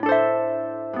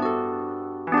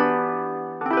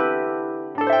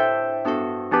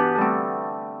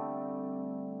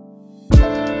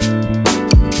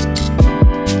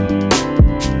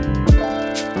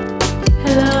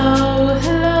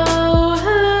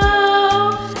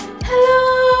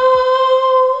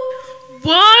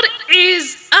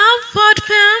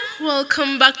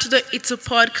welcome back to the It's a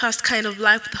Podcast Kind of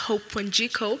Life with Hope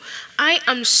Wanjiko. I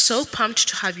am so pumped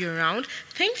to have you around.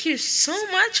 Thank you so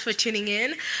much for tuning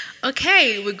in.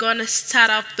 Okay, we're gonna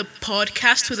start off the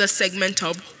podcast with a segment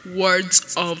of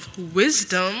Words of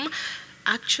Wisdom.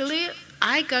 Actually,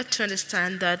 I got to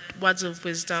understand that Words of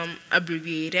Wisdom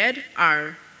abbreviated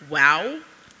are WOW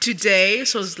today,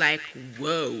 so it's like,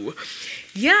 whoa.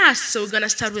 Yeah, so we're gonna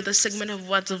start with a segment of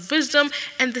Words of Wisdom,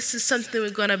 and this is something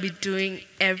we're gonna be doing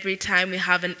every time we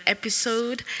have an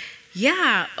episode.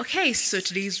 Yeah, okay, so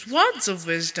today's Words of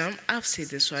Wisdom, I've said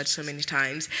this word so many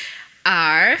times,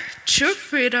 are true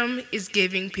freedom is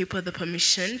giving people the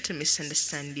permission to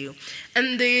misunderstand you.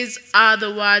 And these are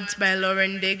the words by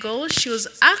Lauren Daigle. She was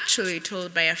actually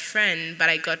told by a friend, but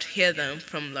I got to hear them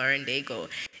from Lauren Daigle.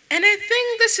 And I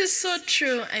think this is so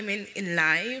true. I mean, in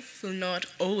life, we'll not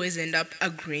always end up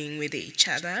agreeing with each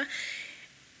other,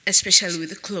 especially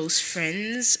with close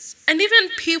friends. And even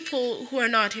people who are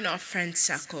not in our friend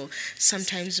circle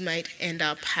sometimes might end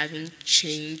up having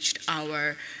changed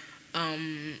our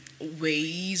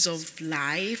ways of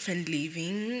life and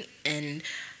living and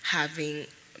having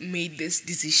made these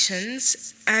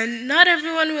decisions. And not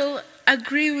everyone will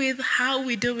agree with how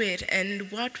we do it and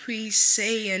what we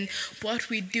say and what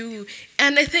we do.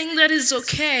 And I think that is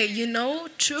okay.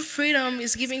 True freedom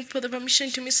is giving people the permission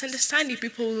to misunderstand you.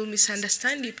 People will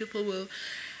misunderstand you. People will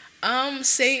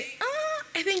say,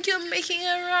 I think you're making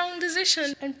a wrong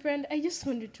decision. And friend, I just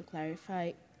wanted to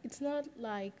clarify. It's not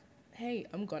like, hey,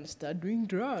 I'm gonna start doing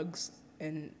drugs,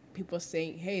 and people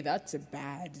saying, hey, that's a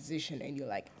bad decision, and you're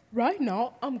like, right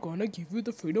now, I'm gonna give you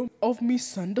the freedom of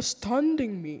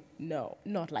misunderstanding me. No,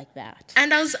 not like that.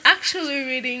 And I was actually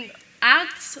reading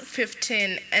Acts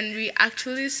 15, and we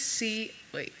actually see,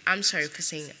 I'm sorry for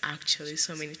saying actually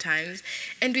so many times,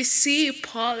 and we see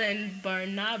Paul and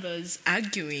Barnabas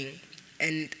arguing,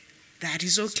 and that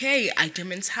is okay.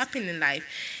 Arguments happen in life.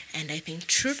 And I think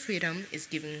true freedom is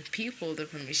giving people the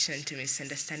permission to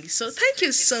misunderstand you. So thank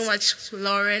you so much,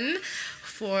 Lauren,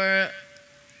 for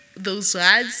those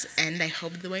words, and I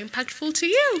hope they were impactful to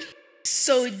you.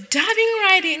 So diving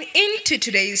right into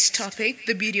today's topic,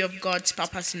 the beauty of God's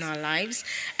purpose in our lives,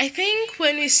 I think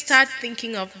when we start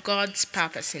thinking of God's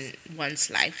purpose in one's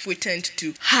life, we tend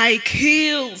to hike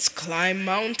hills, climb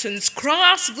mountains,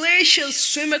 cross glaciers,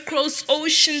 swim across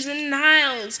oceans and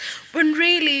Niles, when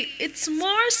really it's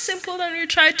more simple than we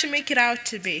try to make it out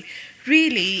to be.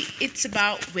 Really, it's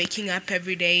about waking up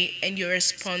every day and your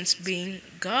response being,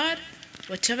 God,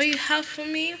 whatever you have for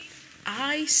me,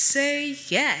 I say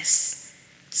yes.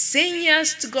 Saying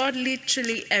yes to God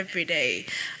literally every day.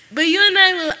 But you and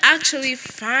I will actually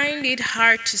find it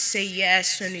hard to say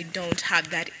yes when we don't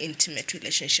have that intimate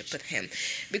relationship with Him.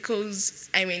 Because,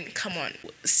 come on.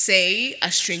 Say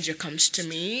a stranger comes to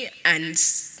me and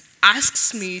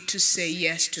asks me to say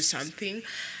yes to something.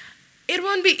 It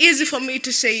won't be easy for me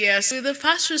to say yes. The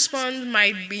first response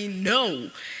might be no.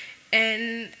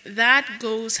 And that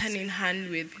goes hand in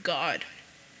hand with God.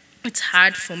 It's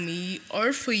hard for me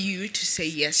or for you to say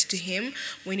yes to Him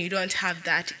when you don't have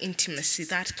that intimacy,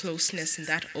 that closeness, and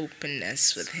that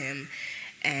openness with Him.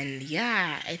 And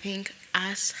yeah, I think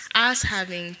us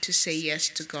having to say yes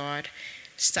to God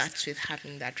starts with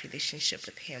having that relationship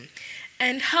with Him.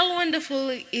 And how wonderful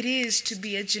it is to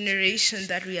be a generation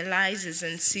that realizes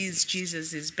and sees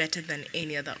Jesus is better than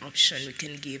any other option we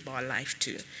can give our life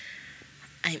to.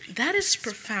 That is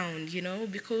profound,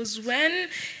 because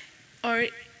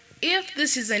if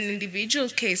this is an individual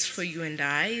case for you and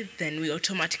I, then we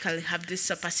automatically have this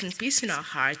surpassing peace in our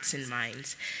hearts and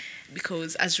minds.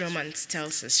 Because as Romans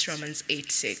tells us, Romans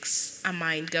 8:6, a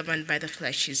mind governed by the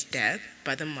flesh is death,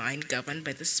 but the mind governed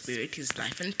by the Spirit is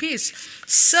life and peace.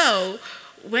 So,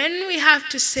 when we have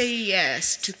to say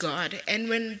yes to God, and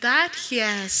when that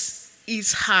yes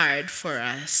is hard for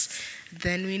us,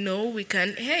 then we know we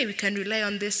can rely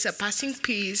on this surpassing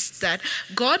peace that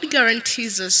God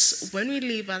guarantees us when we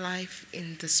live a life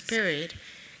in the Spirit.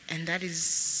 And that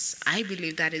is, I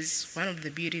believe that is one of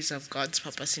the beauties of God's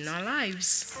purpose in our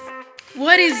lives.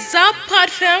 What is up, Pod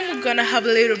Fam? We're gonna have a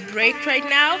little break right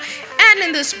now. And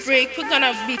in this break, we're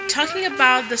gonna be talking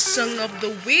about the song of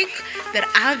the week that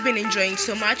I've been enjoying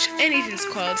so much. And it is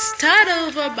called Start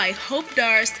Over by Hope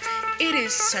Darst. It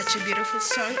is such a beautiful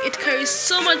song. It carries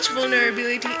so much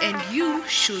vulnerability, and you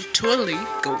should totally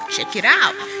go check it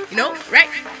out.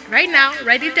 Right now,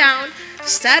 write it down.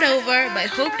 Start Over by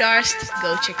Hope Darst.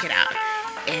 Go check it out.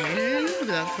 And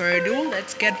without further ado,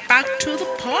 let's get back to the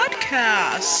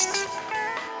podcast.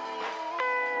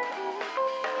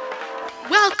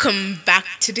 Welcome back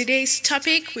to today's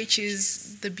topic, which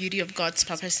is the beauty of God's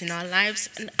purpose in our lives.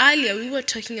 And earlier, we were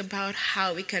talking about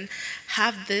how we can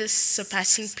have this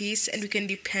surpassing peace and we can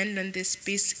depend on this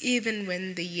peace even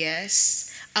when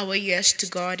our yes to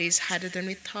God is harder than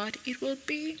we thought it will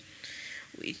be,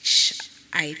 which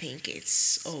I think it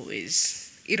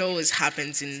always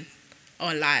happens in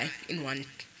our life in one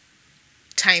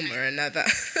time or another.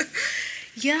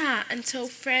 Yeah, and so,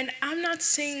 friend, I'm not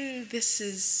saying this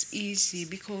is easy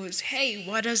because, hey,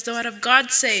 what does the Word of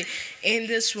God say? In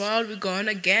this world, we're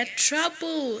gonna get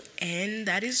trouble, and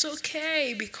that is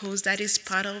okay because that is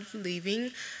part of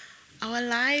living our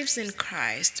lives in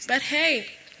Christ. But hey,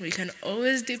 we can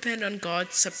always depend on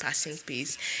God's surpassing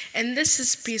peace, and this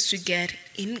is peace we get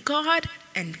in God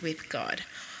and with God.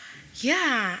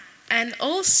 Yeah, and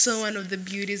also one of the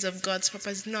beauties of God's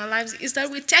purpose in our lives is that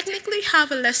we technically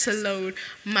have a lesser load.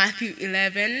 Matthew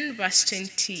 11, verse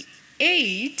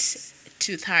 28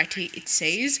 to 30, it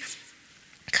says,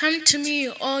 "Come to me,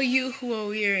 all you who are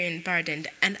weary and burdened,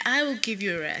 and I will give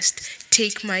you rest.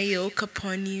 Take my yoke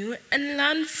upon you and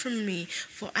learn from me,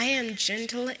 for I am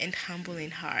gentle and humble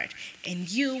in heart, and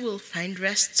you will find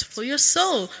rest for your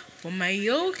soul. For my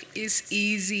yoke is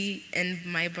easy and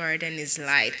my burden is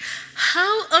light."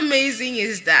 How amazing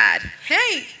is that?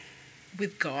 Hey,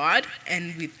 with God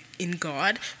and in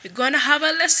God, we're going to have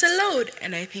a lesser load.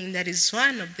 And I think that is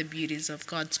one of the beauties of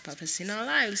God's purpose in our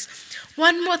lives.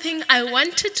 One more thing I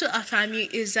wanted to affirm you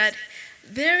is that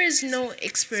there is no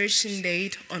expiration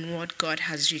date on what God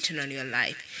has written on your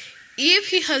life. If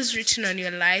He has written on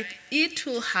your life, it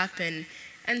will happen.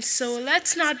 And so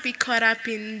let's not be caught up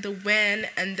in the when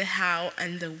and the how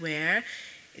and the where.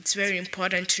 It's very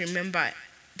important to remember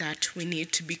that we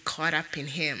need to be caught up in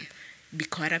Him, be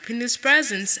caught up in His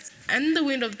presence. And the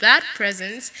wind of that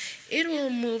presence, it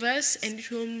will move us and it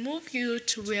will move you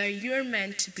to where you're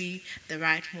meant to be, the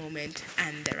right moment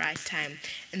and the right time.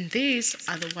 And these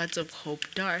are the words of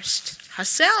Hope Darst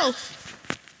herself.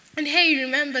 And hey,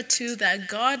 remember too that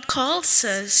God calls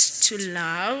us to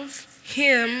love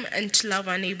Him and to love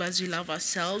our neighbors we love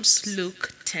ourselves.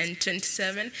 Luke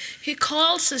 10:27. He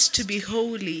calls us to be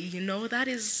holy. That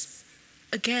is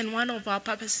again one of our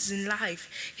purposes in life.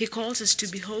 He calls us to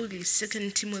be holy.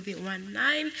 2 Timothy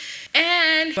 1:9.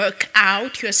 And work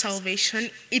out your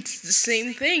salvation. It's the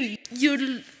same thing.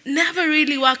 You'll never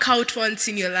really work out once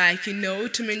in your life,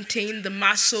 to maintain the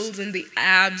muscles and the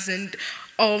abs and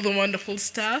all the wonderful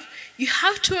stuff. You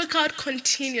have to work out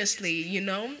continuously,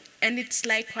 and it's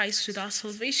likewise with our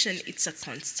salvation. It's a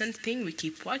constant thing we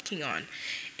keep working on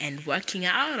and working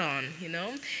out on.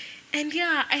 And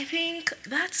yeah, I think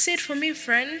that's it for me,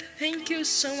 friend. Thank you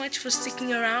so much for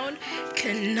sticking around.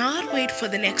 Cannot wait for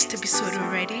the next episode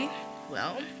already.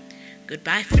 Well,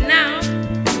 goodbye for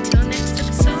now.